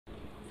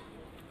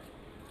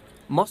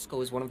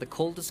Moscow is one of the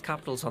coldest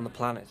capitals on the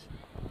planet.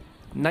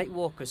 Night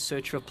walkers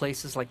search for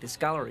places like this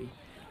gallery,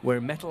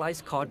 where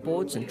metallized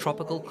cardboards and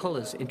tropical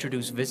colors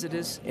introduce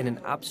visitors in an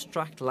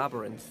abstract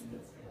labyrinth.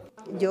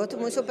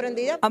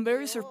 I'm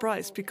very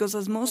surprised because,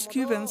 as most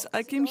Cubans,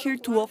 I came here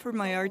to offer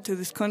my art to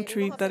this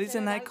country that is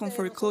an icon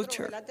for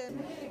culture.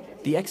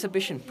 The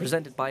exhibition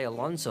presented by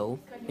Alonso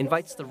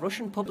invites the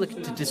Russian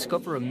public to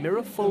discover a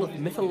mirror full of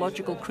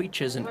mythological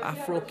creatures and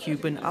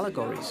Afro-Cuban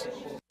allegories.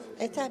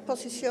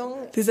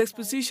 This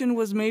exposition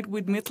was made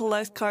with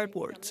metallized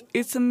cardboards.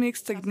 It's a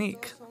mixed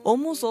technique.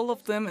 Almost all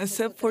of them,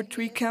 except for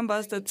 3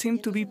 canvases that seem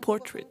to be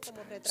portraits,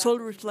 soul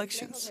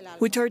reflections,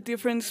 which are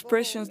different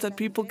expressions that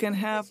people can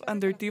have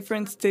under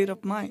different state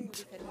of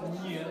mind.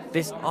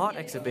 This art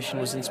exhibition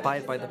was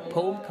inspired by the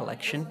poem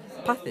collection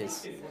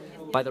Pathes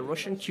by the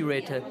Russian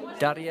curator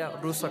Daria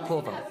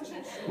Rusakova,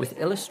 with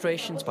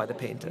illustrations by the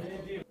painter.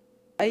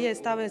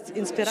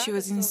 She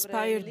was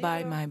inspired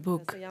by my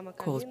book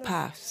called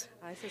Paths.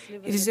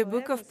 It is a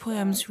book of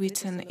poems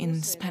written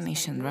in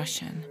Spanish and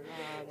Russian.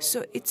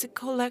 So it's a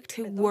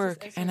collective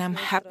work, and I'm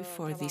happy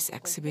for this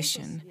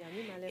exhibition.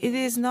 It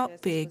is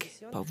not big,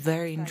 but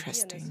very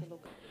interesting.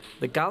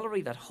 The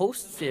gallery that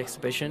hosts the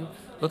exhibition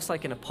looks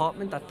like an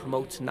apartment that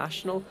promotes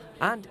national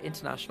and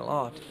international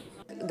art.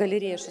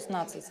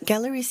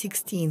 Gallery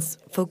 16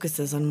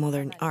 focuses on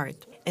modern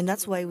art, and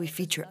that's why we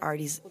feature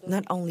artists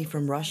not only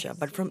from Russia,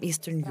 but from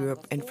Eastern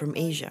Europe and from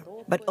Asia.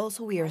 But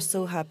also we are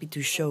so happy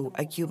to show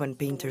a Cuban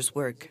painter's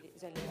work.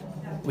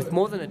 With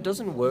more than a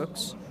dozen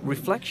works,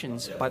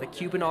 Reflections by the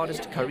Cuban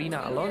artist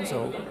Karina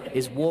Alonso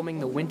is warming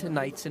the winter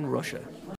nights in Russia.